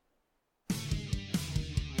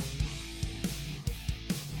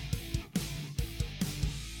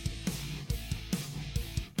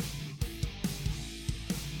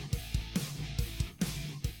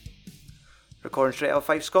Recording straight out of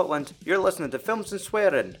Fife, Scotland, you're listening to Films and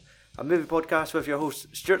Swearing, a movie podcast with your hosts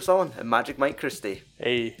Stuart Sullen and Magic Mike Christie.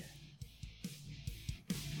 Hey.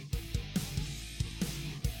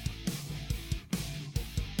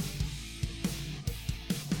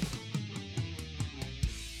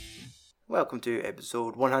 Welcome to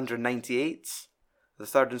episode 198, the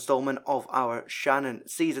third instalment of our Shannon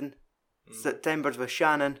season, September's with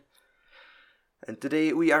Shannon. And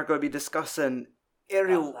today we are going to be discussing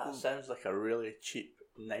Ariel... That sounds like a really cheap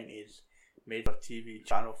 90s made-for-TV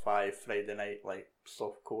Channel 5 Friday night, like,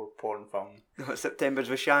 softcore porn film. September's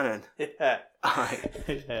with Shannon. Yeah. Aye.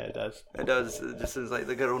 Yeah, it does. It does. It just sounds like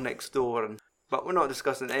the girl next door. But we're not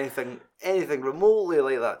discussing anything remotely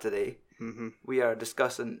like that today. Mm-hmm. We are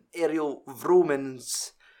discussing Ariel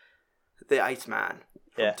Vroman's The Iceman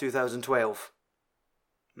from 2012.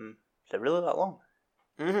 Is it really that long?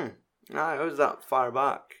 Mm-hmm. Aye, it was that far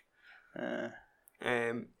back.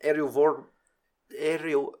 Ariel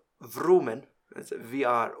Vroman, it's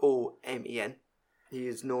Vromen. He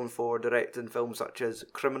is known for directing films such as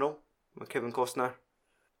Criminal with Kevin Costner,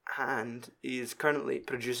 and he is currently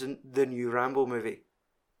producing the new Rambo movie.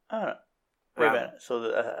 Oh, wait a minute. So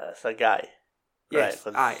it's a guy. Yes,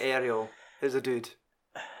 right, aye, Ariel is a dude.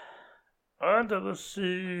 Under the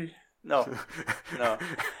sea. No.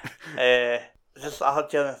 Just I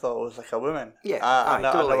genuinely thought it was like a woman. Yeah, I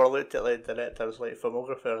totally. never looked at like director's like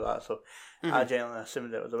filmography or that, so I genuinely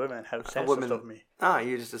assumed it was a woman. How sensitive of me.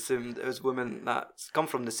 You just assumed it was a woman that's come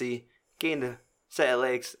from the sea, gained a set of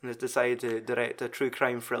legs, and has decided to direct a true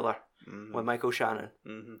crime thriller with Michael Shannon.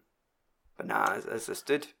 Mm-hmm. But nah, it's this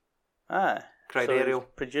dude. Aye. Cried so Ariel. He's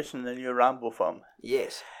producing the new Rambo film.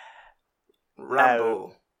 Yes.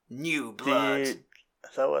 Rambo. New Blood. Is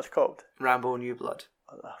that what it's called? Rambo New Blood.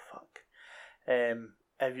 What the fuck?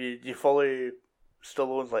 Do you follow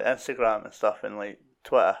Stallone's like Instagram and stuff and like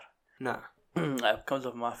Twitter? Nah. It comes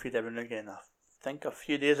up my feed every now and again. I think a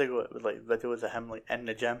few days ago it was like videos of him like in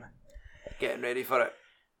the gym. Getting ready for it.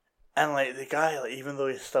 And like the guy, like even though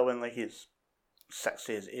he's still in like his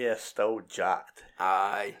 60s, he is still jacked.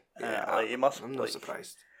 Aye. Yeah, like he must. I'm not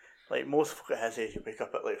surprised. Like most folk at his age, you wake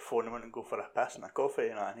up at like 4 in the morning and go for a piss and a coffee,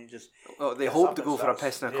 you know, and he just... Oh, they hope to go for a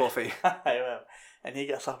piss and a coffee. And he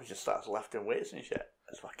gets up and just starts lifting weights and shit.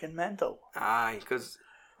 It's fucking mental. Aye, because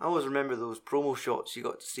I always remember those promo shots you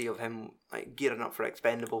got to see of him like gearing up for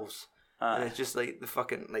Expendables. Aye. And it's just like the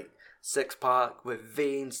fucking like 6-pack with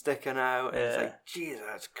veins sticking out. And it's like,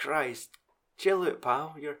 Jesus Christ. Chill out,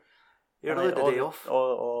 pal. You're allowed the day off.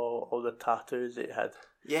 All the tattoos that he had.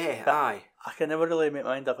 Yeah, but aye. I can never really make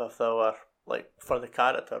mind up if they were like for the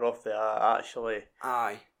character or if they actually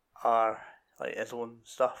are like his own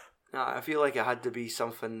stuff. Nah, I feel like it had to be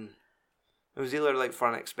something. It was either like for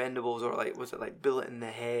an Expendables or like was it like Bullet in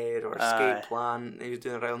the Head or Escape Plan he was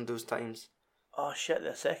doing around those times. Oh shit!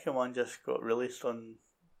 The second one just got released on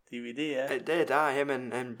DVD. Yeah, it did. Him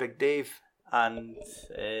and Big Dave and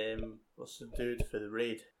what's the dude for the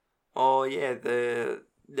Raid? Oh yeah, the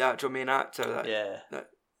actual main actor. That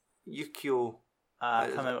Yukio. I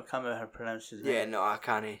can't remember how to pronounce his name. Yeah, no, I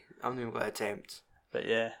can't. I'm not even going to attempt. But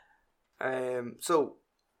yeah. So,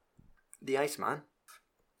 The Iceman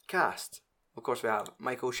cast. Of course, we have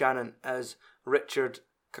Michael Shannon as Richard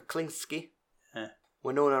Kuklinski,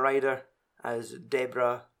 Winona Ryder as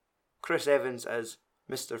Deborah, Chris Evans as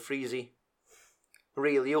Mr. Freezy,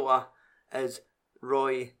 Ray Liotta as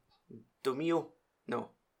Roy Domio. No,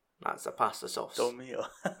 that's a pasta sauce. Domio.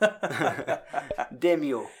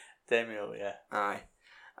 Demio, yeah. Aye.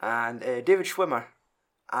 And David Schwimmer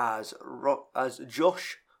as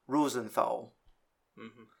Josh Rosenthal.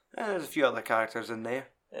 Mm-hmm. And there's a few other characters in there.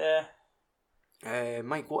 Yeah.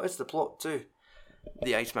 Mike, what is the plot to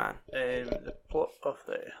The Iceman? The plot of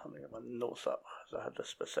let me get my notes up, because I had this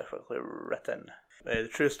specifically written. The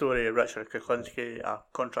true story of Richard Kuklinski, a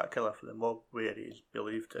contract killer for the mob, where he's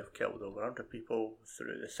believed to have killed over 100 people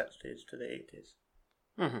through the 60s to the 80s.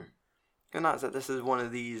 Mm-hmm. And that's it. This is one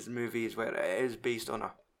of these movies where it is based on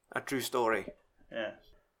a true story. Yeah.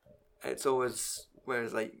 It's always,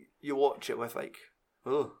 whereas like, you watch it with like,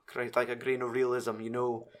 oh, Christ, like a grain of realism, you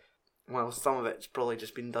know. Well, some of it's probably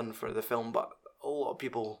just been done for the film, but a lot of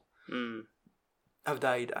people have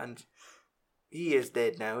died, and he is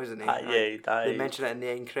dead now, isn't he? Yeah, he died. They mention it in the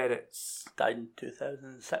end credits. Died in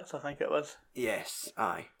 2006, I think it was. Yes,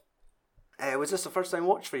 aye. Was this the first time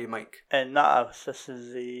watch for you, Mike? This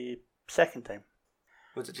is the second time.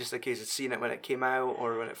 Was it just a case of seeing it when it came out,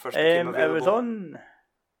 or when it first became available?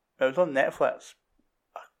 It was on Netflix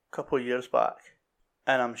a couple of years back,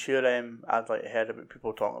 and I'm sure I'd like heard about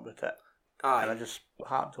people talking about it. Aye. And I just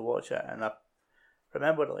happened to watch it, and I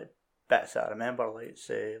remember like bits that I remember, like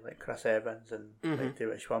say like Chris Evans and like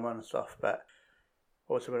David Schwimmer and stuff. But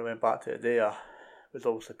also when I went back to it there, I was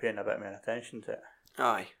also paying a bit more attention to it.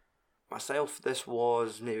 Aye. Myself, this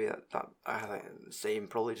was maybe that I think the same,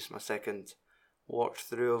 probably just my second watch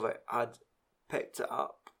through of it. I'd picked it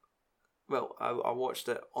up. Well, I watched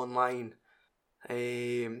it online.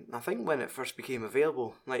 I think when it first became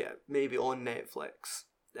available, like maybe on Netflix,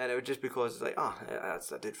 and it was just because like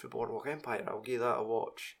that's I did for Boardwalk Empire. I'll give that a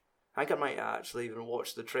watch. I think I might actually even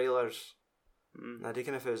watch the trailers. I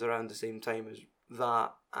reckon if it was around the same time as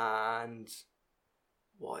that, and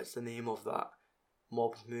what is the name of that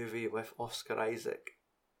mob movie with Oscar Isaac?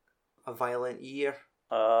 A Violent Year.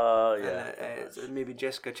 Oh yeah. And it's maybe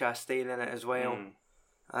Jessica Chastain in it as well.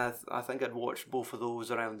 I think I'd watched both of those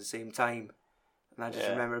around the same time, and I just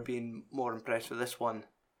remember being more impressed with this one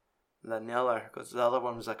than the other, because the other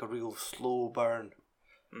one was like a real slow burn,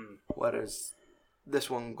 whereas this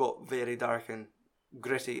one got very dark and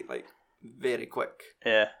gritty, like very quick.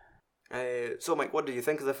 Yeah. So Mike, what do you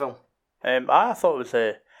think of the film? I thought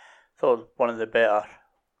it was one of the better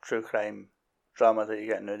true crime dramas that you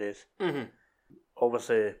get nowadays.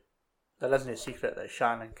 Obviously, there isn't a secret that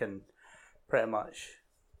Shannon can pretty much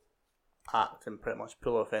act and pretty much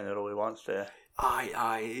pull off any role he wants to.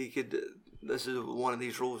 Aye, he could. This is one of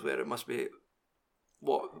these roles where it must be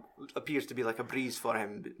what appears to be like a breeze for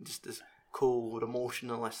him, just this cold,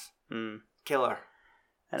 emotionless killer.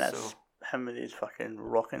 And it's him with these fucking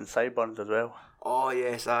rocking sideburns as well. Oh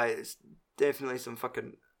yes, it's definitely some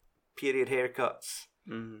fucking period haircuts.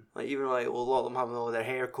 Like even like a lot of them having all their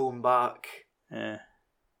hair combed back. Yeah.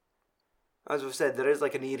 As we've said, there is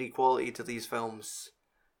like an eerie quality to these films,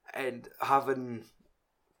 and having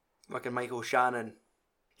fucking Michael Shannon,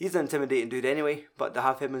 he's an intimidating dude anyway, but to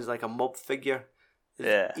have him as like a mob figure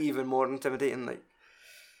is even more intimidating. Like,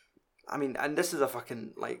 I mean, and this is a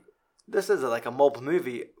fucking like. This is like a mob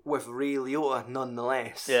movie with Ray Liotta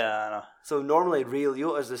nonetheless. Yeah, I know. So normally Ray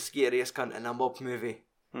Liotta's the scariest cunt in a mob movie.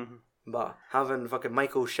 But having fucking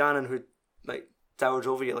Michael Shannon who like towers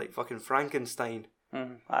over you like fucking Frankenstein.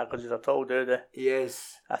 Because he's a tall dude.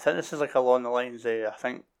 Yes. I think this is like along the lines of, I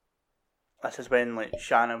think this is when like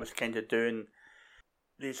Shannon was kind of doing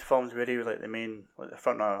these films where he was like the main, like the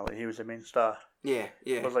front runner, like he was the main star. Yeah.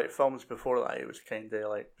 There was like films before that he was kind of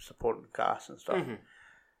like supporting cast and stuff.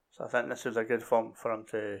 So I think this is a good film for him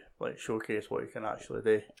to like showcase what he can actually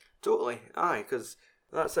do. Totally, aye, because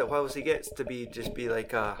that's it. Whilst he gets to be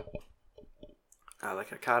like a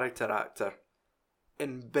character actor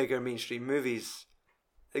in bigger mainstream movies,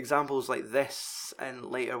 examples like this and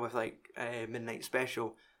later with like Midnight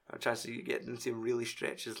Special, a chance to get him to really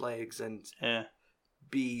stretch his legs and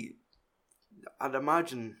be. I'd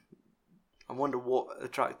imagine. I wonder what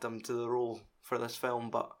attracted him to the role for this film,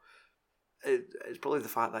 but. It's probably the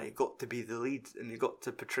fact that he got to be the lead and he got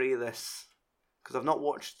to portray this, because I've not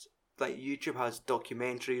watched, like YouTube has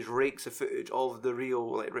documentaries, rakes of footage of the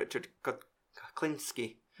real like Richard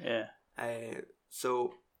Kuklinski.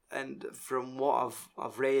 So, and from what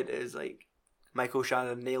I've read is like Michael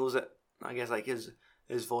Shannon nails it. I guess like his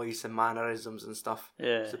voice and mannerisms and stuff.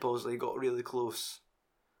 Supposedly got really close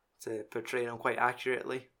to portraying him quite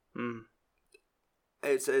accurately.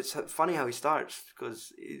 It's funny how he starts,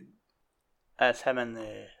 because. It's him in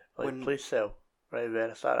the police cell, right where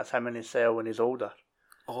it starts. It's him in his cell when he's older.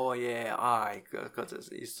 Oh yeah, aye,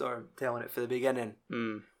 because he's sort of telling it for the beginning,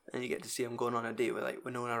 and you get to see him going on a date with like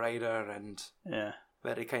Winona Ryder, and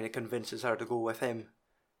where he kind of convinces her to go with him.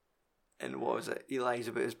 And what was it? He lies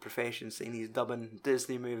about his profession, saying he's dubbing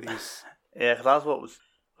Disney movies. Because that's what was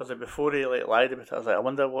it before he like lied about it. I was like, I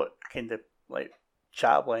wonder what kind of like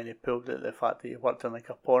chat line he pulled at the fact that he worked in like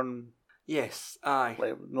a porn. Yes, aye.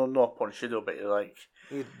 Like, no, not a porn studio, but like...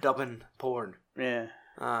 He's dubbing porn. Yeah.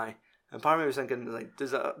 Aye. And part of me was thinking, like,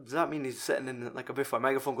 does that mean he's sitting in like a booth with a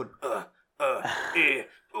megaphone going,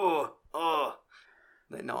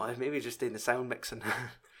 Like, no, maybe he's just doing the sound mixing.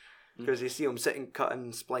 Because you see him sitting,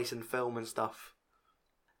 cutting, splicing film and stuff.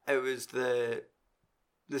 It was the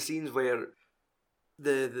scenes where...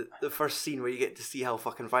 The first scene where you get to see how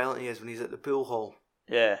fucking violent he is when he's at the pool hall.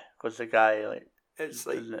 Yeah, because the guy, like... It's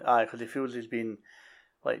like because he feels he's been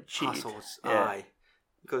like cheated. Assholes. Aye,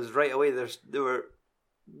 because right away there were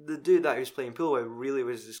the dude that he was playing pool with really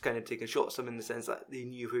was just kind of taking shots at him in the sense that they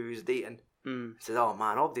knew who he was dating. He said, "Oh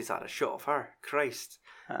man, Obdi's had a shot of her, Christ,"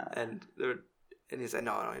 and he said,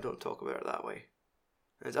 "No, don't talk about her that way."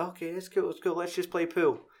 And I said, "Okay, it's cool, let's just play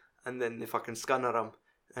pool." And then they fucking scunner him.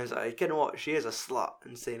 And I was like, "You know what? She is a slut,"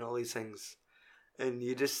 and saying all these things, and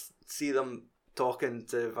you just see them. Talking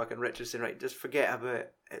to fucking Richardson, right? Just forget about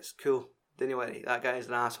it. It's cool. Anyway, that guy's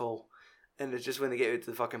an asshole, and it's just when they get out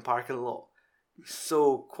to the fucking parking lot,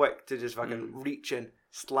 so quick to just fucking reach in,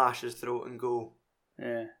 slash his throat and go.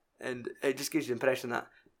 Yeah. And it just gives you the impression that,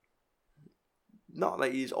 not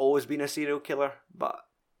like he's always been a serial killer, but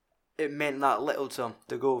it meant that little to him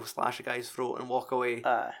to go slash a guy's throat and walk away.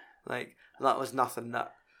 Like, that was nothing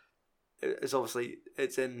that, it's obviously,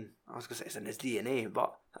 it's in his DNA,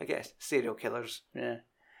 but I guess serial killers. Yeah.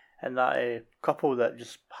 And that couple that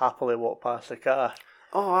just happily walked past the car.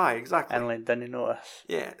 Oh, aye, exactly. And like didn't notice.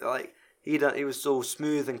 Yeah, like he was so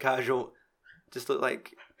smooth and casual, just looked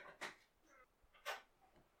like.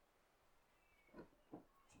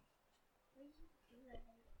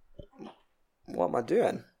 What am I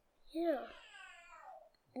doing? Yeah.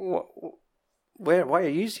 What? Where? Why are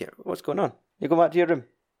you here? What's going on? You go back to your room.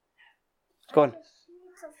 Go on.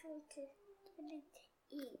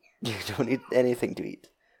 You don't need anything to eat.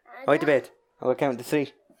 Go to bed. I'll count to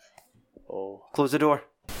 3. Oh. Close the door.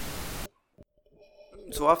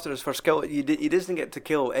 So after his first kill, he doesn't get to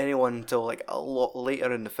kill anyone until like a lot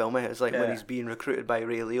later in the film. It's like when he's being recruited by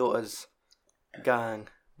Ray Liotta's gang.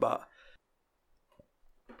 But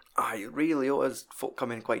Ray Liotta's folk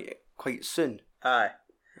come in quite soon. Aye.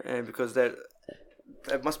 Because it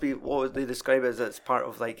must be what they describe as it's part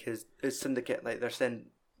of like his syndicate. Like they're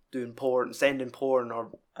sending porn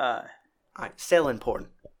or selling porn.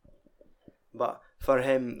 But for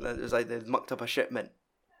him, it was like they'd mucked up a shipment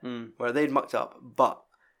where they'd mucked up, but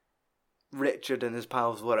Richard and his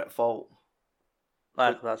pals were at fault.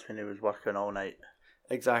 That's when he was working all night.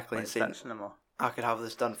 Exactly, like and saying, cinema. I could have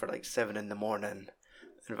this done for like 7 a.m. And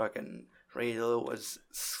fucking Ray Liotta was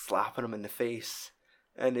slapping him in the face.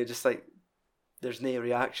 And they just like, there's no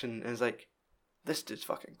reaction. And it's like, this dude's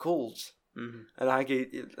fucking cold. Mm-hmm. And I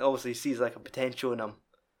think he obviously sees like a potential in him.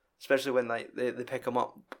 Especially when like they pick him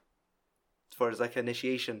up for his like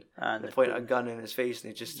initiation. And they point a gun in his face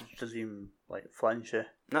and he just doesn't even like flinch.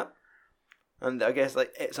 Nah. And I guess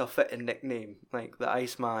like it's a fitting nickname, like the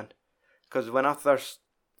Iceman. Because when I first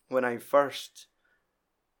got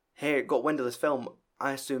wind of this film,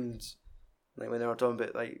 I assumed, like when they were talking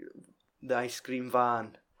about like the ice cream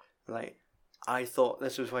van, like I thought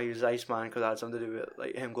this was why he was Iceman, because it had something to do with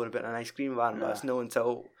like him going about in an ice cream van. But it's no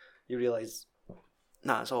until you realise,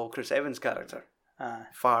 it's all Chris Evans' character.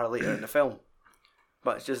 Far later in the film.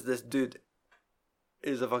 But it's just this dude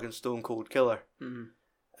is a fucking stone cold killer. Mm-hmm.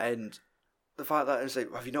 And the fact that it's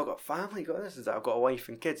like, have you not got family? Got this? It's like, I've got a wife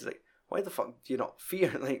and kids. It's like, why the fuck do you not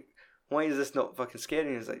fear? Like, why is this not fucking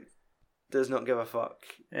scary? It's like, does not give a fuck.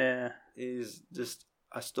 Yeah. He's just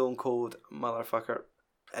a stone cold motherfucker.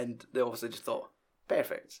 And they obviously just thought,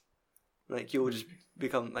 perfect. Like, you'll just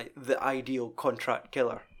become like the ideal contract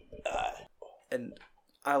killer. And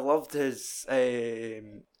I loved his,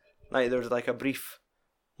 like there was like a brief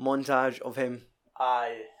montage of him.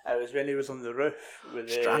 Aye, it was when he was on the roof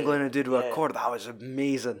with strangling a dude with a cord. That was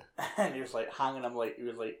amazing. And he was like hanging him like he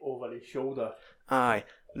was like over his shoulder. Aye,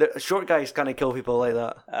 the short guys can't kill people like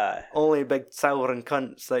that. Aye, only big towering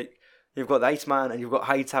cunts. Like you've got the Iceman and you've got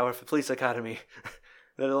Hightower for Police Academy.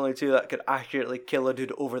 They're the only two that could accurately kill a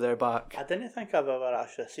dude over their back. I didn't think I've ever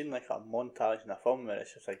actually seen like a montage in a film where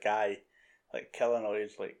it's just a guy like killing all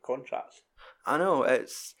his like contracts. I know,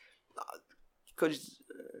 it's because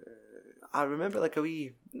I remember like a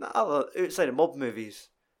wee outside of mob movies.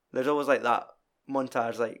 There's always like that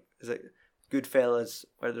montage, like is it Goodfellas,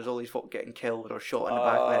 where there's all these folk getting killed or shot in the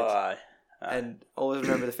back of the head. Aye. And I always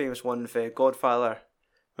remember the famous one for Godfather,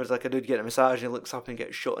 where there's like a dude getting a massage and he looks up and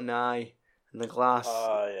gets shot in the eye and the glass.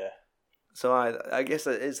 Oh yeah. So I guess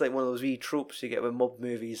it's like one of those wee tropes you get with mob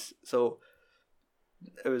movies. So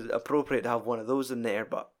it was appropriate to have one of those in there.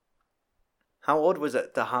 But how odd was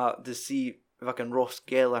it to see fucking Ross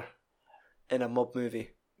Geller in a mob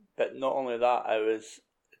movie? But not only that, it was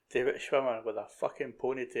David Schwimmer with a fucking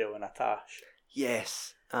ponytail and a tash.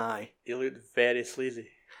 Yes, aye. He looked very sleazy.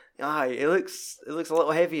 Aye, it looks a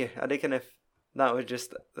little heavier. I reckon if that was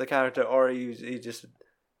just the character, or he's just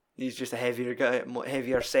a heavier guy,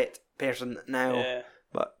 heavier set person now. Yeah.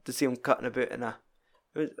 But to see him cutting about in a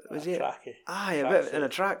was he? Tracky. Aye, a bit in a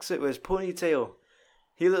tracksuit with his ponytail.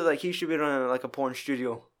 He looked like he should be running like a porn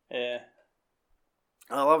studio. Yeah.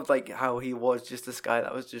 I loved like how he was just this guy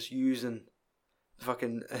that was just using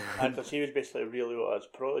fucking. And because he was basically really his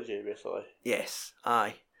protege, basically. Yes,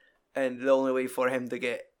 aye. And the only way for him to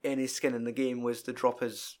get any skin in the game was to drop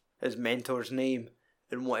his mentor's name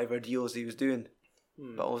in whatever deals he was doing.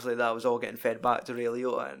 But obviously that was all getting fed back to Ray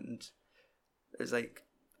Liotta, and it's like,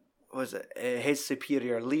 was it his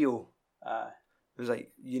superior Leo? It was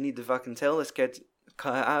like, you need to fucking tell this kid,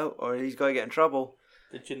 cut it out, or he's gonna get in trouble.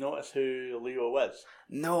 Did you notice who Leo was?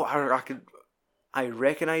 No, I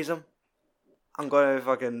recognise him, I'm gonna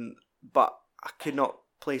fucking, but I could not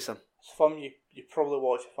place him. It's a film you probably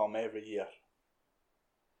watch a film every year.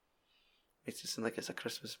 Makes it sound like it's a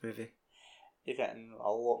Christmas movie. You're getting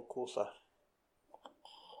a lot closer.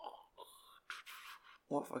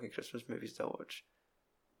 What fucking Christmas movies do I watch?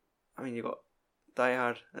 I mean, you got Die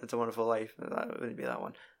Hard, It's a Wonderful Life. That wouldn't be that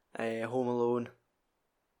one. Home Alone.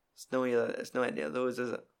 It's not any of those,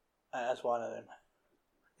 is it? That's one of them.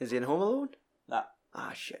 Is he in Home Alone? Nah.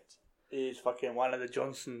 Ah, shit. He's fucking one of the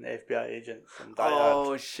Johnson FBI agents in Die Oh,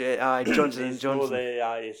 Hard. shit. Aye, Johnson and Johnson.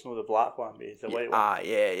 He's not the black one, but he's the white one. Ah,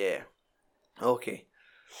 yeah. Okay.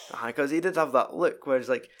 Because he did have that look where it's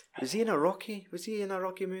like, was he in a Rocky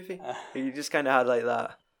movie? He just kind of had like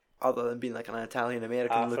that, other than being like an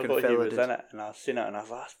Italian-American looking fella. I forgot he was in it, and I seen it, and I was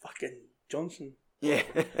like, that's fucking Johnson. Yeah.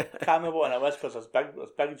 Can't remember what it was, because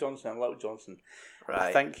there's Big Johnson and Little Johnson. Right.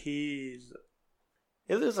 I think he's...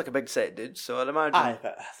 He looks like a big set dude, so I'd imagine... Aye,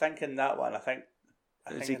 but I think in that one, I think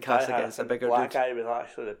he cast against a bigger dude? The black guy was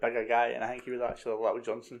actually the bigger guy, and I think he was actually Little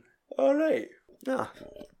Johnson. Alright. No.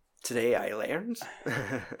 Today I learned.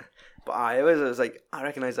 But it was like, I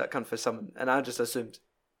recognise that cunt for something, and I just assumed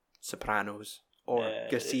Sopranos or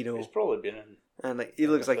Casino. He's probably been in... And like he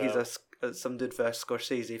looks like he's some dude for a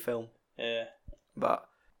Scorsese film. Yeah. But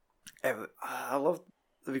I love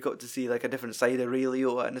that we got to see like a different side of Ray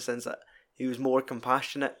Liotta in the sense that he was more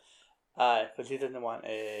compassionate. Aye, because he didn't want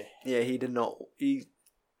to... Yeah, he did not. He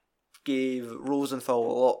gave Rosenthal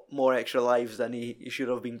a lot more extra lives than he should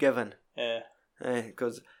have been given. Yeah.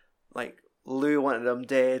 Because, like, Lou wanted him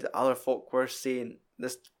dead. Other folk were saying,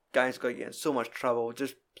 this guy's going to get in so much trouble.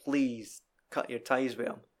 Just please cut your ties with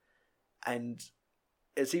him. And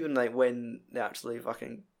it's even like when they actually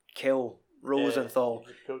fucking kill Rosenthal.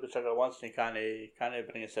 He pulled the trigger once and he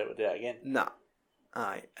can't bring us out with it again. Nah.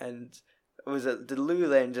 Aye. And did Lou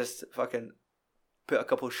then just fucking put a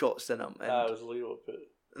couple shots in him? And it was Leo.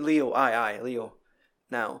 Leo.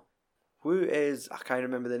 Now, who is, I can't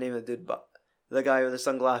remember the name of the dude, but the guy with the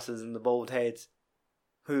sunglasses and the bald head,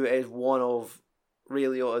 who is one of Ray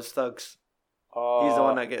Liotta's thugs. He's the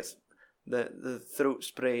one that gets the throat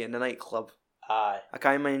spray in the nightclub. Aye. I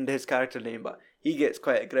can't mind his character name, but he gets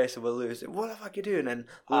quite aggressive with Lou. He's like, what the fuck are you doing? And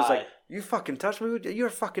Lou's like, you fucking touch me, you're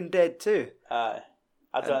fucking dead too. Aye.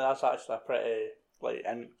 I don't know, that's actually a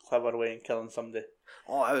pretty clever way in killing somebody.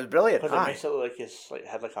 Oh, it was brilliant. Because it makes it look like he's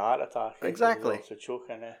had like a heart attack. Exactly. So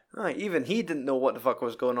choking. Aye, even he didn't know what the fuck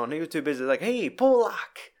was going on. He was too busy like, hey,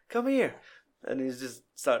 Polak, come here. And he just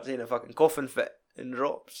starts in a fucking coughing fit and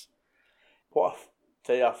drops.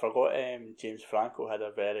 I forgot James Franco had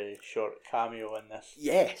a very short cameo in this.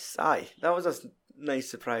 Yes, aye. That was a nice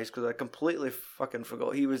surprise because I completely fucking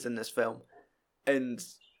forgot he was in this film. And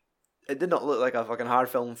it did not look like a fucking hard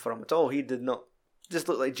film for him at all. He did not just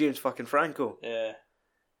look like James fucking Franco. Yeah.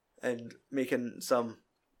 And making some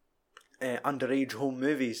underage home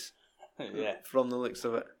movies. Yeah. From the looks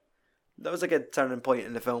of it. That was a good turning point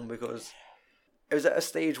in the film because it was at a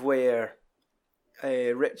stage where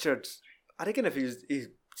Richard, I reckon if he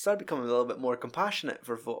started becoming a little bit more compassionate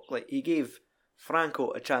for folk. Like he gave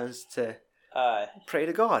Franco a chance to pray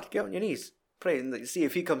to God, get on your knees, pray, and like, see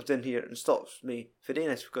if he comes in here and stops me for doing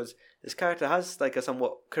this, because his character has like a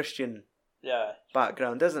somewhat Christian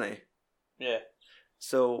background, doesn't he? Yeah.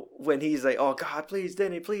 So when he's like, "Oh God, please,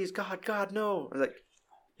 Denny, please, God, no," I was like,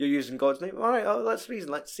 "You're using God's name, all right? Let's reason.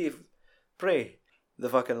 Let's see if pray the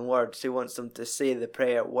fucking words. He wants them to say the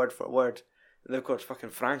prayer word for word." And of course, fucking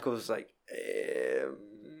Franco's like,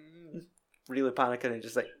 really panicking and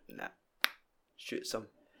just like, nah, shoots him.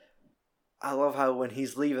 I love how when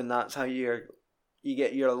he's leaving, that's how you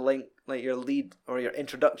get your link, like your lead or your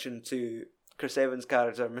introduction to Chris Evans'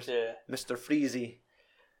 character, Mr. Freezy,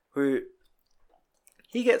 who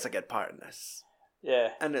he gets a good part in this. Yeah,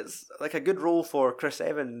 and it's like a good role for Chris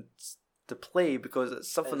Evans to play because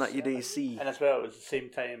it's something that you didn't see. And as well, it was the same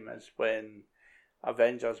time as when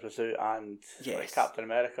Avengers was out and Captain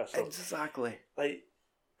America. So exactly. Like,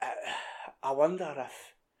 I wonder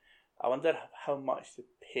how much they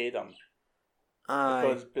paid him.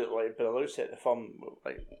 Because, by the looks of the film,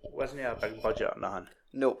 like, wasn't he a big budget or nothing?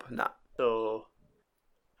 Nope, nah. So,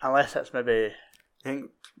 unless it's maybe... I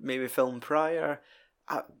think maybe filmed prior.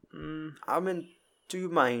 I'm in two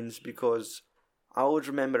minds because I always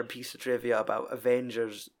remember a piece of trivia about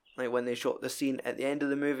Avengers, like when they shot the scene at the end of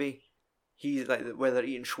the movie. He's like where they're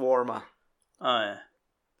eating shawarma. Oh yeah.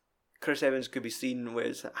 Chris Evans could be seen with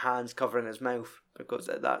his hands covering his mouth because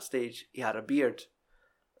at that stage he had a beard,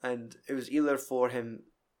 and it was either for him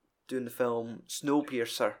doing the film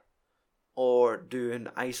Snowpiercer or doing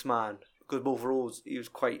Iceman, because both roles he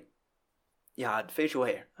had facial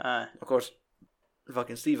hair. Aye. Of course,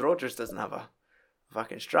 fucking Steve Rogers doesn't have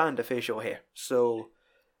fucking strand of facial hair. So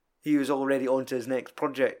he was already on to his next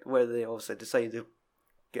project, where they obviously decided to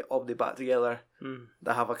get Obdi back together.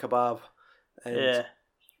 They have a kebab, and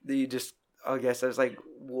they just, I guess it's like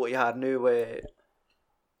what he had now with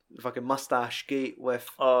fucking mustache gate with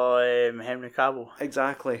Henry Cavill.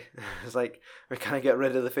 Exactly. It's like we kind of get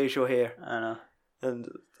rid of the facial hair. I know. And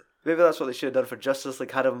maybe that's what they should have done for Justice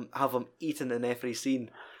League. Have him eaten in every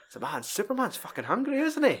scene. So man, Superman's fucking hungry,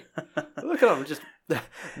 isn't he? Look at him just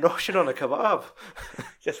noshing on a kebab.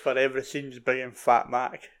 Just for every scene, just bringing Fat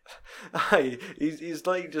Mac. Aye, he's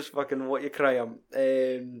like just fucking what you cry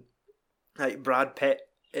him. Like Brad Pitt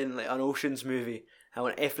in like an Ocean's movie. How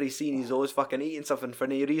in every scene he's always fucking eating something for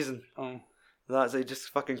no reason. That's like just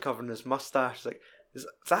fucking covering his mustache. It's like, is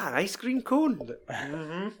that an ice cream cone?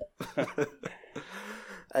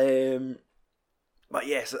 But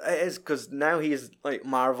yes, it is, because now he's like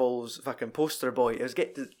Marvel's fucking poster boy. It was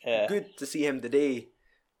good to see him today.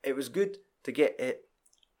 It was good to get it.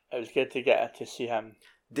 It was good to get to see him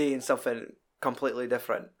doing something completely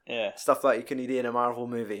different. Yeah. Stuff that you couldn't do in a Marvel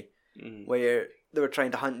movie, where they were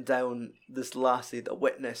trying to hunt down this lassie, the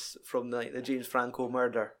witness from the James Franco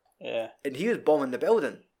murder. Yeah. And he was bombing the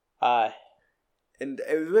building. Aye. And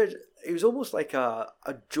it was almost like a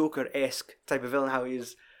Joker-esque type of villain, how he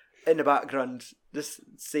was in the background just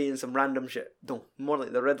saying some random shit. No, more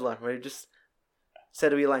like the Riddler, where he just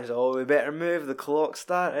said a wee line, "Oh, we better move, the clock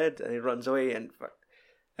started," and he runs away, and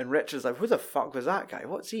Richard's like, "Who the fuck was that guy?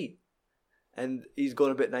 What's he?" And he's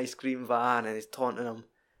going a bit in an ice cream van, and he's taunting him.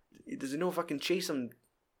 Does he no fucking chase him?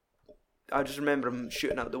 I just remember him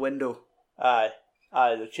shooting out the window. Aye,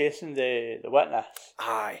 they're chasing the witness.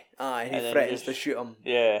 Aye, he threatens to shoot him.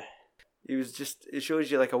 Yeah. He was just, it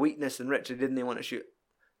shows you like a weakness in Richard, didn't he want to shoot?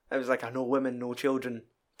 It was like a no women, no children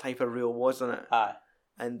type of rule, wasn't it? Aye.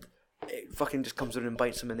 And it fucking just comes around and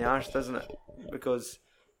bites him in the arse, doesn't it? Because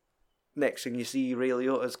next thing you see, Ray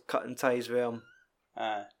Liotta's cutting ties with him.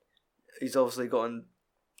 Aye. He's obviously gotten,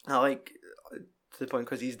 I like, to the point,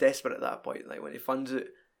 because he's desperate at that point. Like when he finds out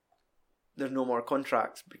there's no more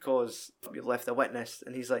contracts because you've left a witness,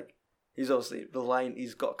 and he's like, he's obviously relying,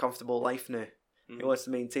 he's got a comfortable life now. He wants to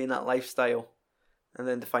maintain that lifestyle, and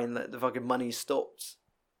then to find that the fucking money stops.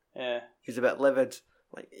 Yeah. He's a bit livid,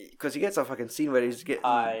 like, because he gets a fucking scene where he's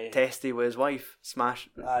getting testy with his wife, smash.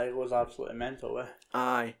 Aye, it was absolutely mental,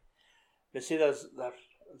 Aye. You see, there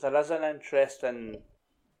is an interesting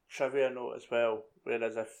trivia note as well,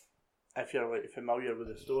 whereas if you're like familiar with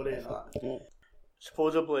the story and that,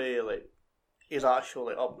 supposedly like his actual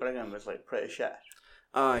like upbringing was like pretty shit.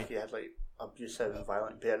 Aye. Like, he had like abusive and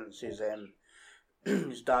violent parents.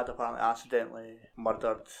 His dad apparently accidentally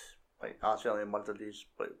murdered his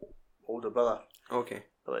like older brother. Okay.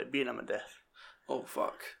 But like beating him to death. Oh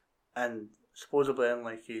fuck. And supposedly in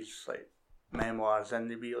like his like memoirs and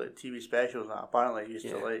there'd be like TV specials and that, apparently he used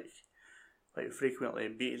to like frequently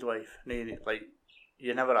beat his wife. And like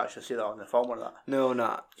you never actually see that on the film or that. No,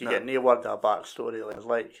 not. You get no word of a backstory like it's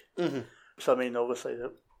like. So I mean, obviously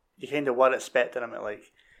you kind of were expecting him to like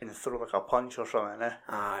throw like a punch or something, eh?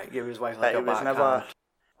 Aye, give his wife like but a backhand. He was never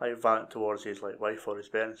like violent towards his like wife or his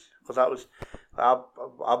parents, because that was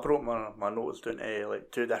I broke my notes down to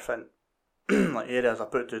like two different like areas. I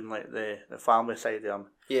put down like the family side of him,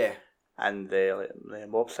 and the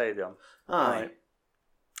mob side of him. Aye, like,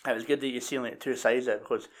 it was good that you seen like two sides of it,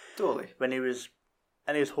 because totally when he was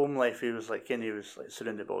in his home life, he was like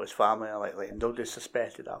surrounded by his family, and like nobody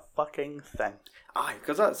suspected a fucking thing. Aye,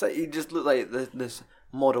 because that's it. He just looked like this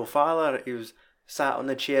model father. He was sat on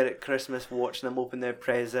the chair at Christmas watching them open their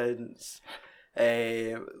presents,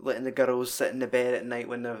 letting the girls sit in the bed at night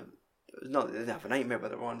when they didn't have a nightmare, but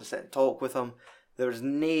they wanted to sit and talk with him. There was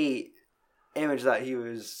no image that he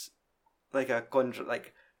was like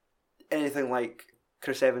like anything like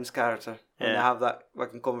Chris Evans' character when they have that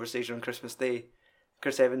fucking conversation on Christmas Day.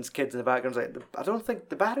 Chris Evans' kids in the background's like, I don't think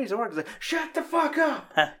the batteries work. He's like, shut the fuck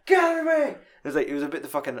up! Get out of me! It was like, he was a bit to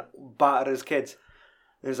fucking batter his kids.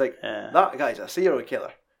 It was like, that guy's a serial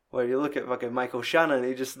killer. Where you look at fucking Michael Shannon,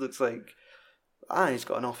 he just looks like, he's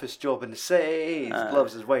got an office job in the city, he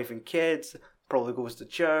loves his wife and kids, probably goes to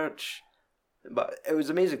church. But it was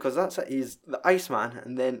amazing, because that's it. He's the Iceman,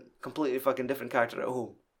 and then completely fucking different character at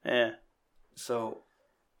home. Yeah. So,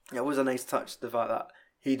 it was a nice touch, the fact that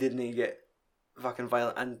he didn't get fucking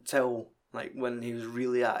violent until like when he was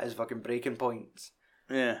really at his fucking breaking points.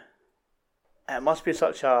 Yeah. It must be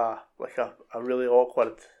such a really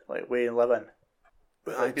awkward like way of living.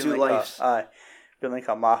 Like two lives. Being like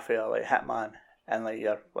a mafia like hitman, and like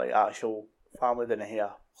your like actual family didn't have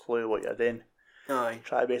a clue what you're doing. Aye.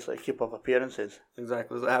 Try to basically keep up appearances.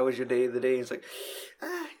 Exactly. How was your day of the day? It's like,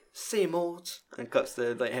 same old, and cuts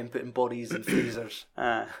to like him putting bodies in freezers.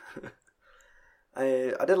 I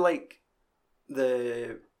did like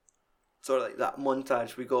the sort of like that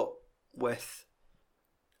montage we got with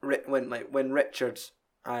when Richards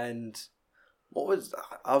and what was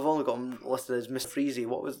I've only got him listed as Mr. Freezy.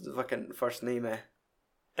 What was the fucking first name?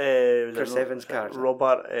 Chris Evans' character.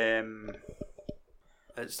 Robert.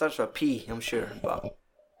 It starts with a P, I'm sure, but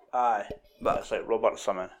it's like Robert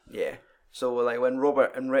something. Yeah. So like when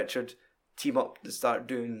Robert and Richard team up to start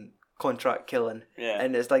doing contract killing,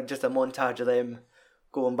 and it's like just a montage of them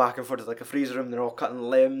going back and forth to like a freezer room. They're all cutting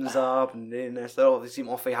limbs up and doing this. They seem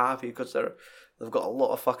awfully happy because they've got a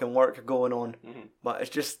lot of fucking work going on. Mm-hmm. But it's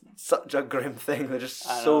just such a grim thing. There's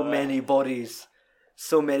just so many bodies,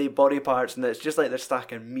 so many body parts, and it's just like they're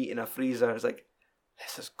stacking meat in a freezer. It's like,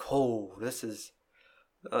 this is cold. This is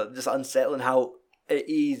just unsettling how at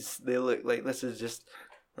ease they look. Like this is just,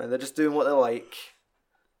 they're just doing what they like,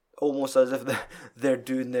 almost as if they're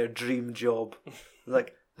doing their dream job.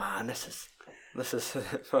 Like, man, this is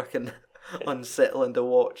fucking unsettling to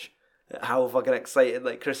watch. How fucking excited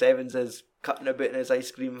like Chris Evans is cutting about in his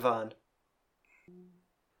ice cream van.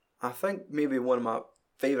 I think maybe one of my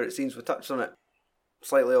favourite scenes, we touched on it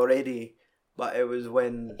slightly already, but it was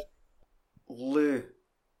when Leo,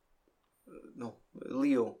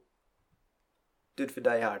 dude for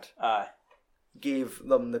Die Hard, gave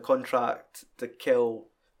them the contract to kill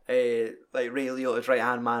like Ray Liotta's right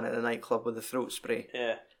hand man at the nightclub with the throat spray.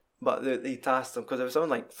 Yeah. But they tasked them because it was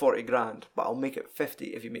something like 40 grand, but I'll make it 50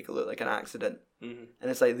 if you make it look like an accident. Mm-hmm.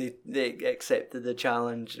 And it's like they accepted the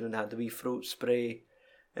challenge and had to be throat spray,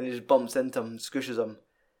 and he just bumps into him, squishes him,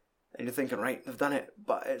 and you're thinking, right, they've done it.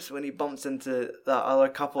 But it's when he bumps into that other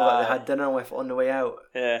couple that they had dinner with on the way out,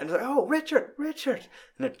 and it's like, oh, Richard, and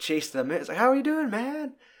they're chasing him out. It's like, how are you doing,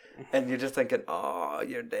 man? And you're just thinking, oh,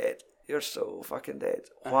 you're dead. You're so fucking dead.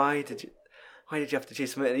 Why did you have to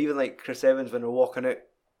chase him out? And even like Chris Evans when they're walking out,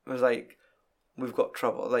 it was like, we've got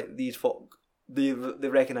trouble. Like these folk, they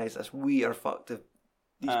recognise us. We are fucked. If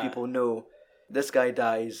these people know this guy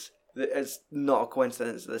dies, it's not a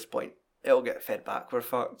coincidence at this point. It'll get fed back. We're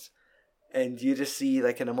fucked. And you just see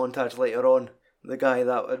like in a montage later on, the guy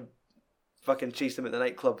that would fucking chase him at the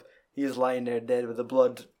nightclub, he's lying there dead with the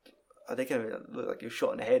blood. I think it looked like he was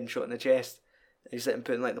shot in the head and shot in the chest. And he's sitting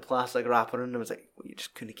putting like the plastic wrapper on him. I was like, well, you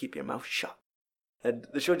just couldn't keep your mouth shut. And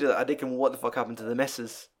they showed you that I didn't know what the fuck happened to the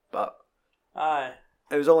missus, but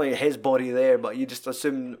it was only his body there, but you just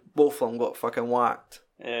assume both of them got fucking whacked.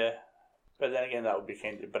 Yeah, but then again, that would be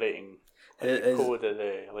kind of breaking the code of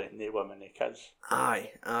the like no women, no kids.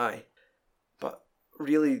 Aye, but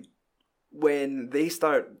really, when they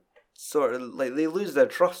start sort of like they lose their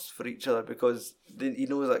trust for each other because he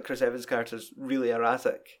knows that Chris Evans' character's really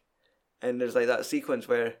erratic, and there's like that sequence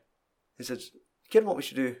where he says, "Kid, what we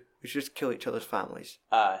should do? We should just kill each other's families.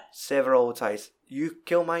 Sever all ties. You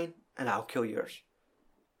kill mine, and I'll kill yours."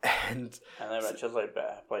 And then Richard's like,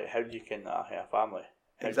 how do you kill a family?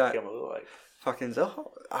 How exactly. do you kill them like? Fucking,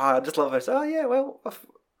 I just love it. Oh, yeah, well,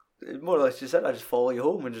 more or less just said, I just follow you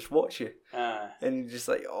home and just watch you. And you're just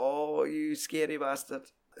like, oh, you scary bastard.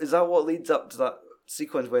 Is that what leads up to that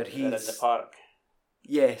sequence where he's... They're in the park.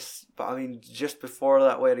 Yes, but I mean, just before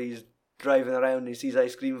that where he's driving around and he sees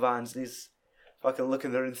ice cream vans and he's fucking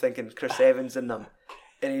looking around thinking Chris Evans in them,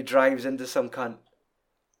 and he drives into some cunt,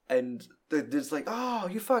 and the dude's like, "Oh,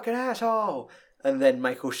 you fucking asshole!" And then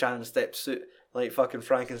Michael Shannon steps out like fucking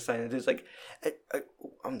Frankenstein, and the dude's like,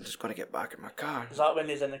 "I'm just gonna get back in my car." Is that when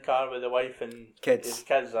he's in the car with the wife and kids? His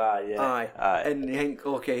kids, Aye. And you think,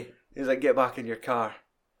 okay, he's like, "Get back in your car,"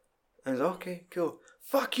 and he's like, "Okay, cool.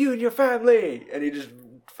 Fuck you and your family," and he just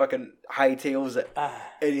fucking hightails it,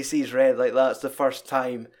 and he sees red. Like that's the first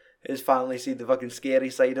time his family see the fucking scary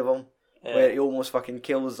side of him, where he almost fucking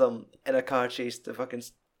kills them in a car chase to fucking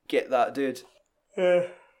get that dude. Yeah.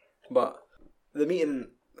 But the meeting,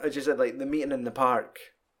 as you said, like the meeting in the park,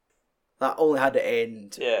 that only had to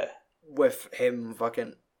end with him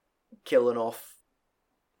fucking killing off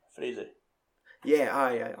Freezy. Yeah,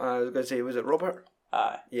 aye. I was going to say, was it Robert?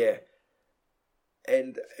 Aye. Yeah.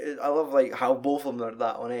 And I love like how both of them are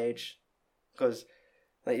that on edge, because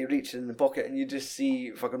like you reach in the pocket and you just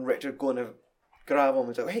see fucking Richard going to grab him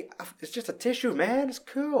and say, "Hey, it's just a tissue, man. It's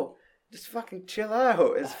cool. Just fucking chill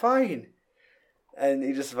out. It's fine." And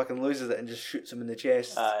he just fucking loses it and just shoots him in the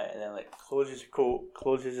chest. And then like closes his coat,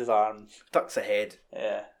 closes his arms, ducks a head.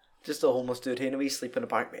 Yeah. Just a homeless dude. Hey, no, we sleep on a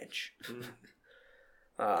park bench.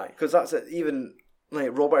 Because that's it. Even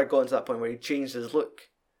like Robert got to that point where he changed his look.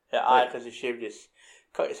 Yeah, because he shaved his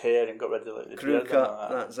cut his hair and got rid of like the crew beard cut. and all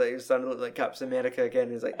that. That's it. He was starting to look like Captain America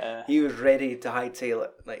again. He's like he was ready to hightail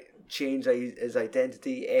it, like change his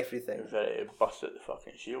identity, everything. He was ready to bust out the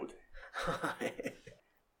fucking shield.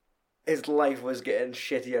 His life was getting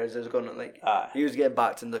shittier as it was going on. Like he was getting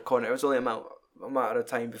backed in the corner. It was only a matter of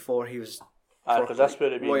time before he was. Because this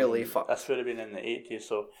would have been royally fucked. This would have been in the 80s,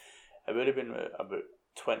 so it would have been about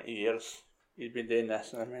 20 years he'd been doing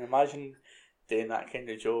this. And I mean, imagine doing that kind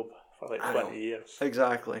of job for like 20 years.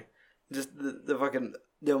 Exactly. Just the fucking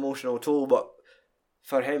the emotional toll, but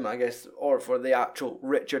for him, I guess, or for the actual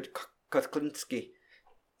Richard Kuklinski,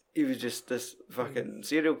 he was just this fucking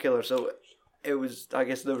serial killer. So it was, I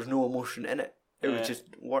guess, there was no emotion in it. It was just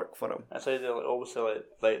work for him. It's like obviously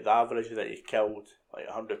like the average that he killed like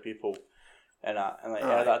 100 people in that, and like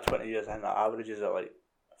that 20 years, and the average is at like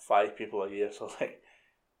 5 people a year. So like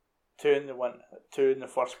 2 in the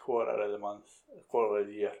first quarter of the month, quarter of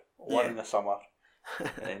the year, 1 in the summer, and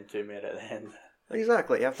then 2 more at the end.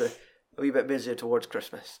 Exactly, you have to a wee bit busier towards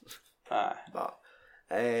Christmas. Aye. But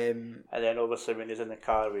and then obviously when he's in the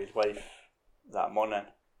car with his wife that morning.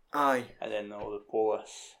 Aye. And then all the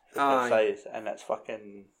police inside, and it's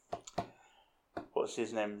fucking what's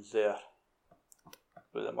his name's there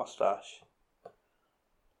with the moustache.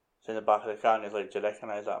 It's in the back of the car and he's like, do you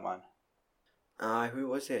recognise that man? Aye, who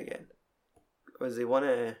was he again? Was he one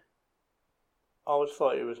of... I always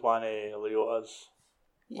thought he was one of Liotta's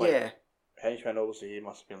henchmen. Obviously he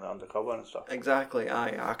must have been like undercover and stuff. Exactly,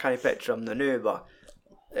 aye. I can't picture him the new, but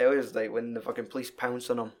it was like when the fucking police pounce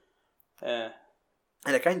on him. Yeah.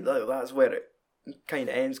 And it kind of, that's where it kind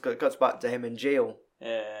of ends, because it cuts back to him in jail.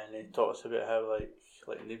 Yeah, and he talks about how like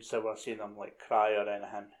nobody's ever seen him like cry or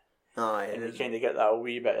anything. Aye, and you kind of get that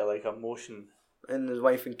wee bit of like emotion. And his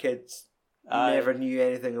wife and kids never knew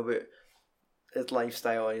anything about his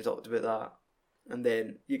lifestyle, and he talked about that. And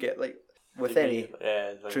then you get like with any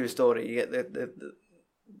true story, you get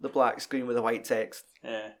the black screen with the white text.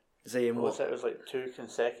 Yeah. Saying what? It was like 2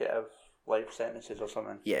 consecutive life sentences or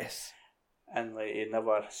something. Yes. And like he'd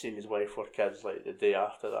never seen his wife or kids like the day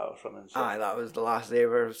after that or something. So. Aye, that was the last they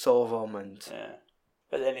ever saw of him, and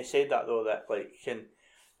but then he said that though that like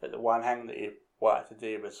that the one thing that he wanted to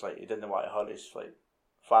do was like he didn't want to hurt his like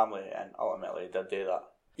family, and ultimately he did do that.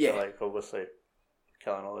 Yeah. So, like obviously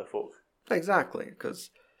killing all the folk. Exactly, because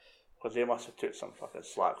they must have took some fucking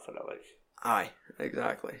slack for it, like. Aye,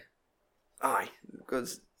 exactly. Aye,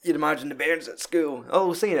 because you'd imagine the bairns at school.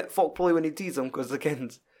 Oh, saying it, fuck probably when he tease them because the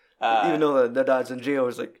kids. Even though their dad's in jail,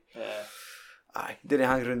 it's like, aye, didn't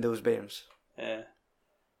hang around those bairns. Yeah.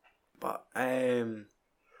 But I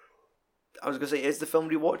was gonna say, is the film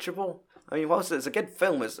rewatchable? I mean, whilst it's a good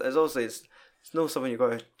film, it's obviously it's not something you've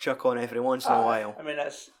got to chuck on every once in a while. I mean,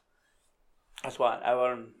 it's what, an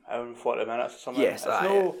hour and 40 minutes or something. Yes,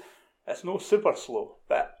 it's no super slow,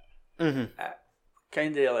 but it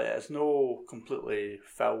kind of like it's no completely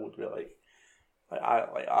filled with like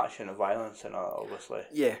action and violence and all, obviously.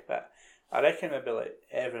 Yeah. But I reckon maybe like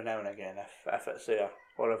every now and again, if it's there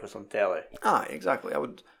or if it's on telly. Exactly. I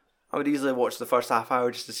would easily watch the first half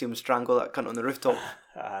hour just to see him strangle that cunt on the rooftop.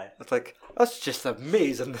 Aye. It's like, that's just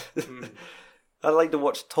amazing. I like to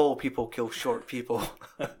watch tall people kill short people.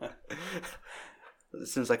 It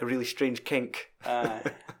seems like a really strange kink. Aye.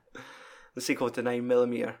 The sequel to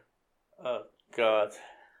 9mm. Oh God.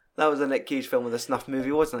 That was a Nick Cage film with a snuff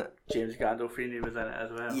movie, wasn't it? James Gandolfini was in it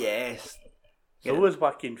as well. Yes. So was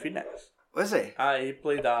Joaquin Phoenix. Was he? Aye, he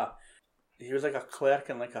played he was like a clerk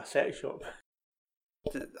in like a sex shop.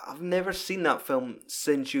 I've never seen that film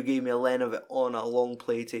since you gave me a len of it on a long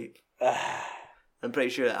play tape. I'm pretty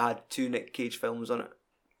sure it had 2 Nick Cage films on it.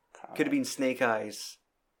 Could have been Snake Eyes.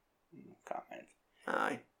 Can't mind.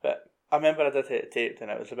 Aye. But I remember I did it taped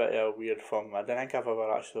and it was a bit of a weird film. I don't think I've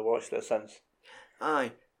ever actually watched it since.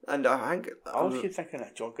 Aye. And I think... I always keep thinking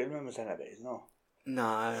that John Goodman was in it, but he's not.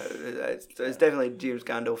 Nah, it's definitely James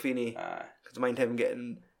Gandolfini. Because I mind him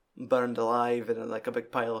getting burned alive in like a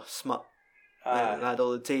big pile of smut. And had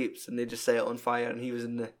all the tapes and they just set it on fire and he was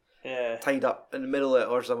in the... tied up in the middle of it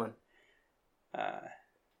or something.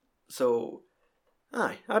 So,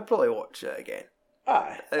 I'd probably watch it again.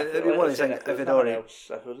 It'd be one of the things if there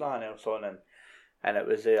was nothing else on and it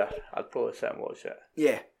was there, I'd probably sit and watch it.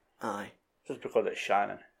 Yeah, just because it's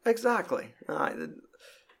Shannon. Exactly.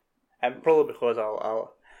 And probably because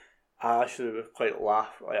I actually would quite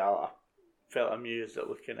laugh. Like I felt amused at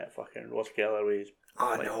looking at fucking Ross Geller with his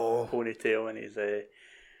ponytail and his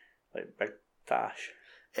like big tash.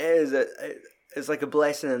 It's like a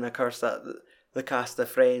blessing and a curse that the cast are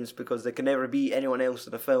friends because there can never be anyone else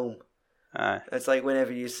in a film. It's like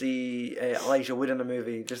whenever you see Elijah Wood in a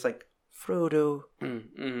movie, just like Frodo.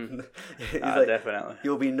 Definitely.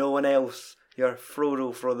 You'll be no one else. You're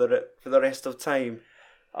Frodo for the rest of time.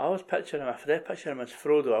 I was picturing him. If I did picture him as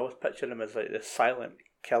Frodo, I was picturing him as like the silent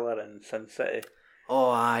killer in Sin City. Oh,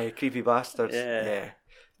 aye, creepy bastards. Yeah.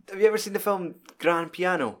 Have you ever seen the film Grand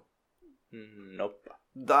Piano? Nope.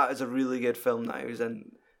 That is a really good film that I was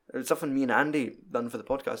in. It was something me and Andy done for the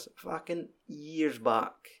podcast fucking years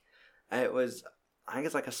back. It was, I think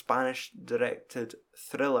it's like a Spanish directed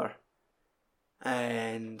thriller.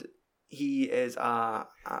 And he is a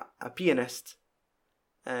pianist,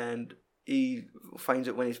 and he finds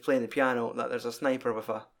out when he's playing the piano that there's a sniper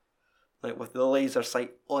with the laser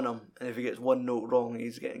sight on him, and if he gets one note wrong,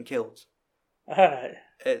 he's getting killed. Alright.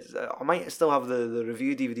 It's I might still have the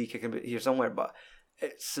review DVD kicking here somewhere, but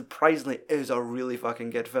it surprisingly is a really fucking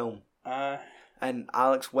good film. And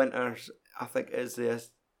Alex Winters, I think, is the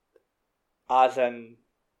as in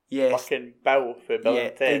fucking Bill for Bill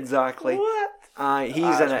and Ted. Exactly. What? Aye,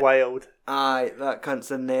 he's in it. Wild. Aye, that cunt's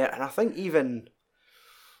in there, and I think even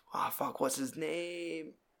what's his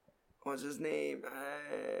name?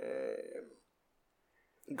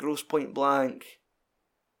 Gross Point Blank.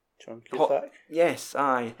 John Cusack? Yes,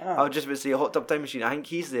 aye. I was just about to say a Hot Tub Time Machine. I think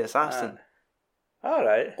he's the assassin.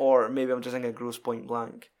 Alright. Or maybe I'm just thinking Gross Point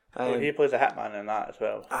Blank. He plays a hitman in that as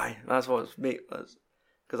well. Aye, that's what's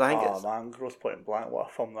because I think it's... man, Gross Point Blank, what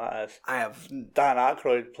a film that is. I have... Dan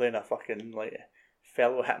Aykroyd playing a fucking, like,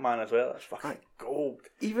 fellow hitman as well. That's fucking gold.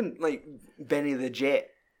 Even, like, Benny the Jet.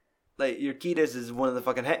 Like, Urquidez is one of the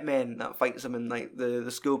fucking hitmen that fights him in, like, the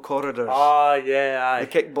school corridors. Oh, yeah, aye.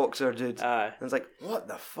 The kickboxer dude. Aye. And it's like, what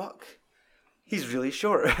the fuck? He's really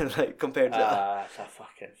short, like, compared to that. It's a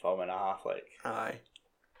fucking film and a half, like. Aye.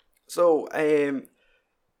 So,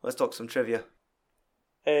 let's talk some trivia.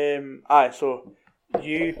 So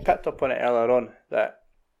you picked up on it earlier on that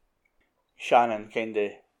Shannon kind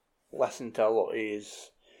of listened to a lot of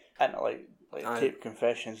his into like tape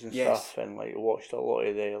confessions and stuff, and like watched a lot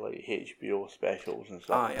of the like HBO specials and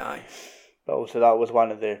stuff. Aye. But also that was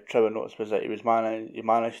one of the trivia notes, was that he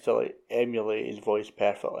managed to like emulate his voice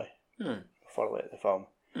perfectly for like the film.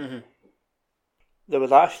 Mm-hmm. There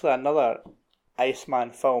was actually another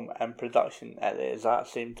Iceman film in production at the exact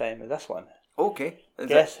same time as this one. Okay.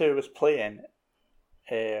 Guess who was playing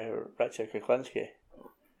Richard Kuklinski?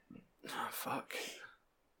 Oh, fuck.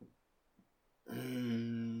 I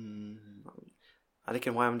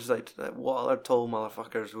reckon why I'm just like, what other tall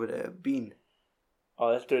motherfuckers would it have been?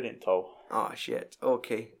 Oh, this dude ain't tall. Oh, shit.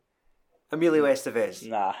 Okay. Emilio Estevez.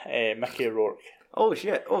 Nah, Mickey Rourke. Oh,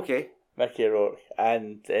 shit. Okay. Mickey Rourke.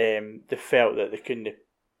 And they felt that they couldn't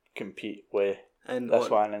compete with this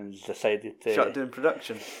one and decided to... Shut down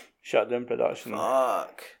production.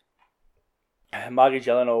 Fuck. Maggie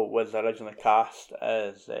Gyllenhaal was originally cast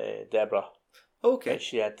as Deborah. Okay. But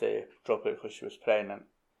she had to drop out because she was pregnant.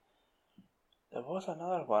 There was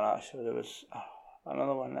another one actually. There was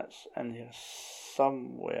another one that's in here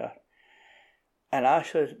somewhere. And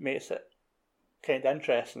actually makes it kind of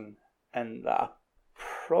interesting, and that I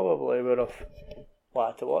probably would have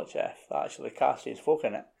wanted to watch it if they actually cast these folk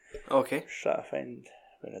in it. Okay. Just trying to find,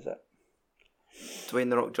 where is it? Dwayne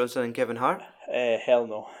The Rock Johnson and Kevin Hart? Hell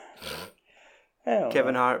no.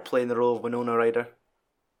 Kevin Hart playing the role of Winona Ryder.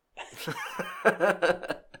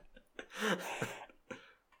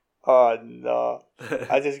 Oh no.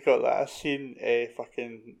 I just got that. I've seen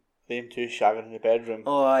fucking them two shagging in the bedroom.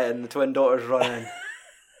 Oh aye, and the twin daughters running.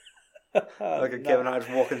 Kevin Hart's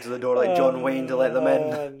walking to the door like John Wayne to let them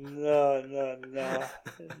in. No.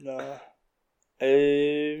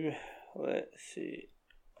 Let's see.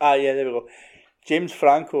 Yeah, there we go. James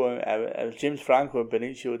Franco and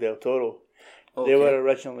Benicio del Toro. Okay. They were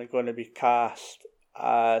originally going to be cast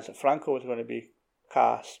as... Franco was going to be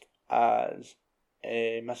cast as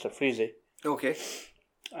Mr. Freezy. Okay.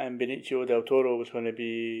 And Benicio del Toro was going to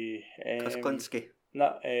be... Kuklinski.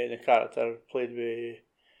 Not the character played by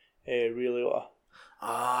Ray Liotta.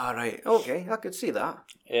 Ah, right. Okay, I could see that.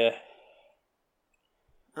 Yeah.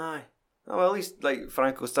 Aye. Oh, well, at least like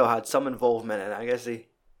Franco still had some involvement in it. I guess he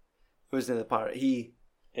wasn't the part.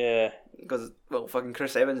 Yeah. Because, well, fucking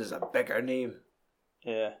Chris Evans is a bigger name.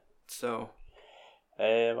 Yeah. So.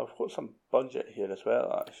 I've got some budget here as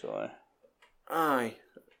well, actually. Aye.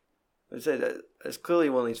 I'd say that it's clearly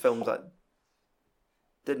one of these films that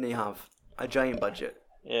didn't have a giant budget.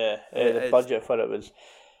 Yeah, the budget for it was...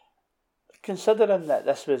 Considering that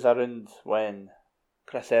this was around when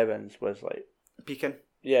Chris Evans was like... Peaking?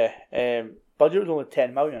 Yeah. Budget was only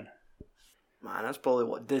 10 million. Man, that's probably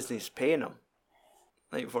what Disney's paying him.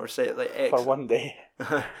 Like for say like X for one day.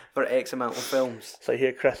 For X amount of films. So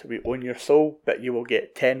here, Chris, we own your soul, but you will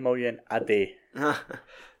get 10 million a day.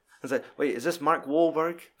 was like, wait, is this Mark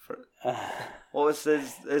Wahlberg? What was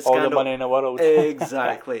his all scandal? the money in the world.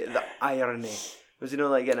 Exactly. The irony. Was getting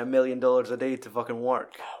 $1 million a day to fucking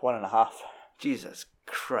work? 1.5. Jesus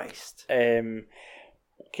Christ. Take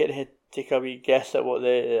a wee guess at what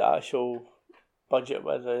the actual budget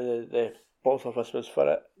was, the box office was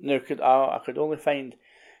for it. Now, I could only find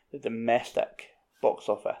the domestic box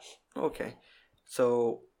office. Okay.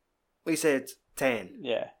 So, we said 10.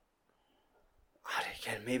 Yeah.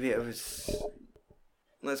 Again, maybe it was...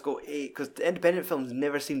 Let's go 8, because independent films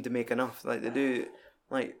never seem to make enough. Like, they do,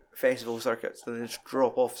 like, festival circuits, and they just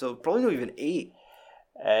drop off. So, probably not even 8.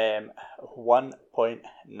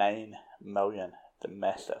 1.9 million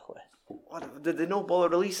domestically. What? Did they not bother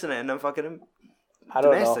releasing it in fucking... I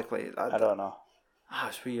don't domestically? know. I don't know.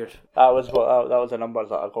 It's weird. That was the numbers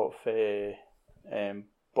that I got for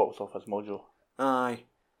Box Office Mojo. Aye.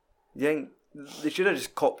 You think they should have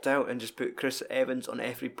just copped out and just put Chris Evans on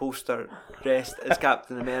every poster dressed as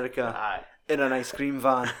Captain America in an ice cream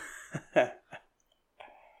van.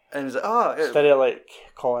 And it's like, instead of like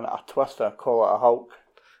calling it a Twister, call it a Hulk.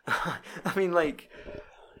 I mean, like,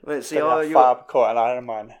 let's say, Fab caught an Iron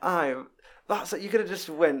Man. Aye, that's it. You could have just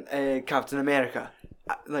went Captain America,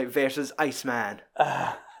 like versus Iceman.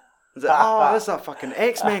 It's like, that's a fucking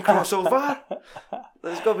X-Men crossover.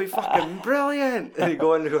 That's got to be fucking brilliant. And you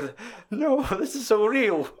go in and go, no, this is so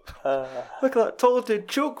real. Look at that talented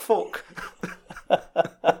choke folk.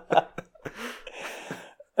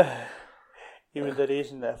 Even the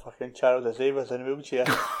reason that fucking Charles Xavier's in a wheelchair.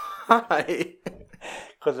 Aye.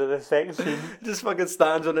 Because of the sex scene. Just fucking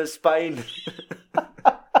stands on his spine.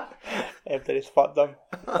 After he's fucked them.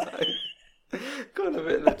 Going a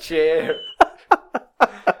bit in the chair.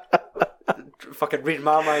 Fucking read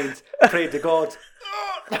my mind. Pray to God.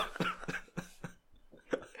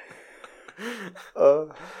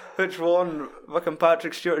 Which one? Fucking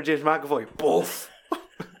Patrick Stewart or James McAvoy? Both.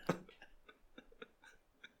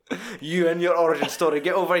 You and your origin story.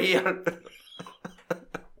 Get over here.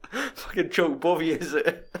 Fucking choke both of you, is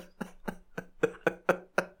it?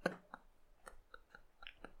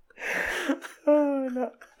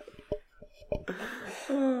 No.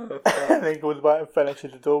 And then goes back and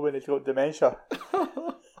finishes the door when he's got dementia.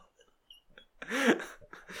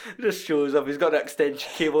 Just shows up, he's got an extension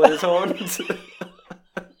cable in his horns.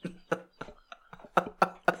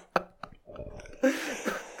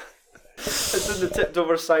 It's in the tipped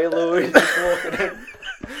over silo, he's just walking in.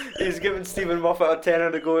 He's giving Stephen Moffat a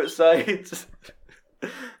tenner to go outside.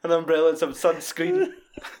 An umbrella and some sunscreen.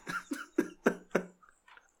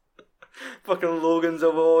 Fucking Logan's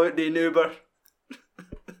of all out the Uber.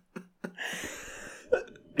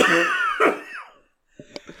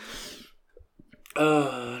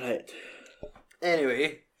 Oh, right.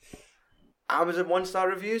 Anyway, Amazon 1-star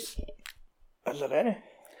reviews. Is there any?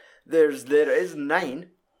 There is 9.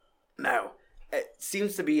 Now, it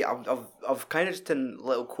seems to be, I've kind of just done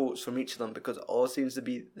little quotes from each of them because it all seems to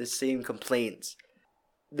be the same complaints.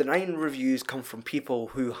 The 9 reviews come from people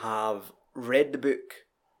who have read the book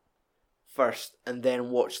first and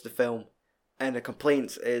then watched the film. And the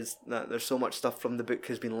complaints is that there's so much stuff from the book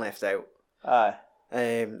has been left out. Aye.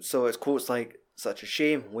 So it's quotes like, such a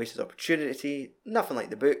shame, wasted opportunity, nothing like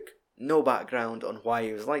the book, no background on why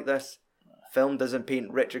he was like this. Film doesn't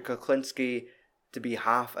paint Richard Kuklinski to be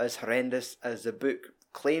half as horrendous as the book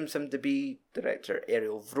claims him to be. Director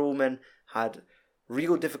Ariel Vroman had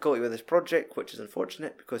real difficulty with this project, which is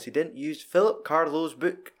unfortunate because he didn't use Philip Carlo's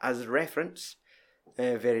book as a reference.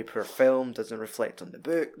 Very poor film, doesn't reflect on the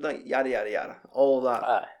book, like yada yada yada, all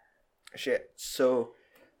that shit. So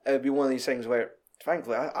it would be one of these things where,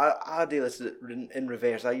 frankly, I do this in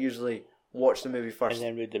reverse. I usually watch the movie first and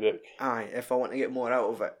then read the book. Aye, if I want to get more out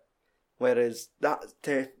of it. Whereas that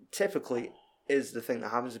typically is the thing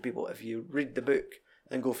that happens to people if you read the book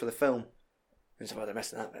and go for the film. And so, they're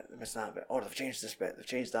missing that bit, or they've changed this bit, they've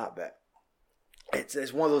changed that bit.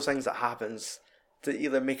 It's one of those things that happens to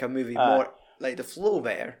either make a movie more, like, the flow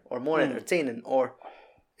better, or more entertaining, or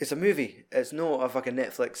it's a movie. It's not a fucking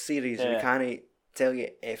Netflix series. You can't tell you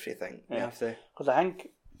everything. You have to. Because I think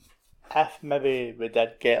if maybe we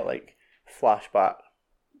did get, like, flashback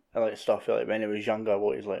and, like, stuff like when he was younger,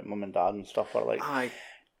 what his, like, mum and dad and stuff were like,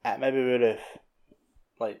 it maybe would have,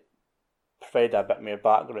 like, provided a bit more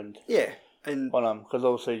background. Yeah. And on him, because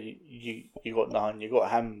also you got nothing. You got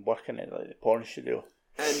him working at, like, the porn studio.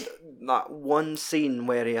 And that one scene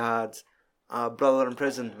where he had a brother in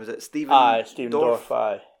prison, was it Stephen Dorff?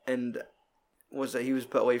 Aye. And was it he was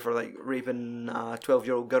put away for, like, raping a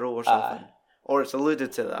 12-year-old girl or something? Or it's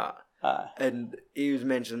alluded to that. And he was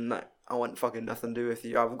mentioning that I want fucking nothing to do with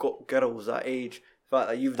you. I've got girls that age. The fact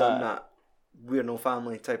that you've done that we're no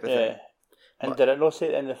family type of thing. And did it not say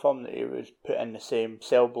at the end of the film that he was put in the same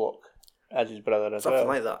cell block as his brother as Something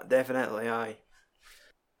well? like that, definitely, aye.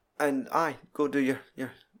 And go do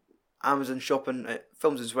your Amazon shopping at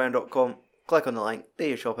filmsandswearing.com, click on the link, do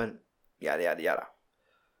your shopping, yada yada yada.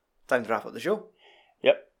 Time to wrap up the show.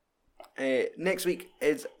 Yep. Next week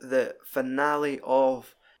is the finale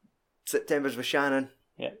of September's with Shannon.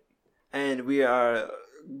 Yep. And we are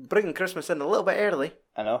bringing Christmas in a little bit early.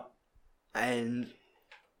 I know. And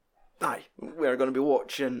we are going to be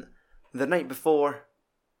watching The Night Before,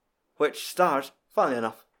 which stars, funnily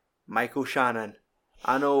enough, Michael Shannon.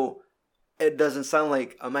 I know it doesn't sound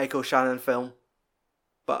like a Michael Shannon film,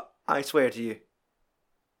 but I swear to you,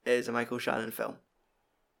 it is a Michael Shannon film.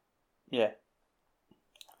 Yeah.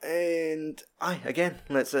 And again,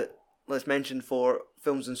 let's mention for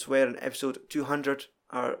Films and Swearing episode 200,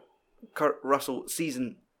 our Kurt Russell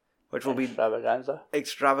season, which will be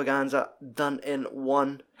extravaganza done in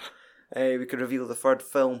one. We could reveal the third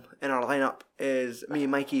film in our lineup is me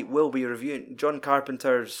and Mikey will be reviewing John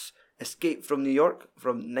Carpenter's Escape from New York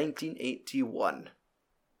from 1981.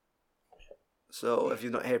 So if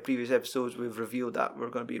you've not heard previous episodes, we've revealed that we're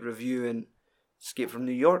going to be reviewing Escape from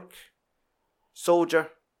New York, Soldier,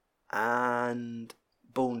 and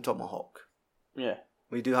Bone Tomahawk. Yeah.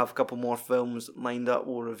 We do have a couple more films lined up.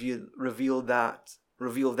 We'll reveal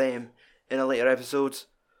them in a later episode.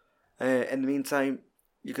 In the meantime,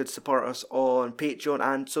 you could support us on Patreon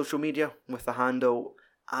and social media with the handle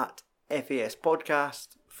at FAS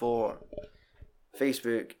Podcast for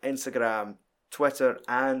Facebook, Instagram, Twitter,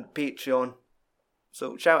 and Patreon.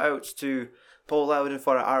 So shout outs to Paul Loudon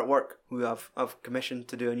for our artwork, who I've commissioned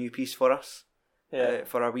to do a new piece for us.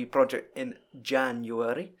 For our wee project in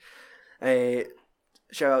January.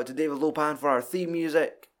 Shout out to David Lopan for our theme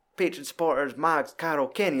music. Patron supporters Mags, Carol,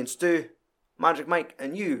 Kenny and Stu, Magic Mike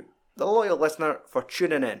and you, the loyal listener, for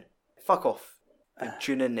tuning in. Fuck off and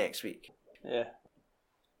tune in next week. Yeah.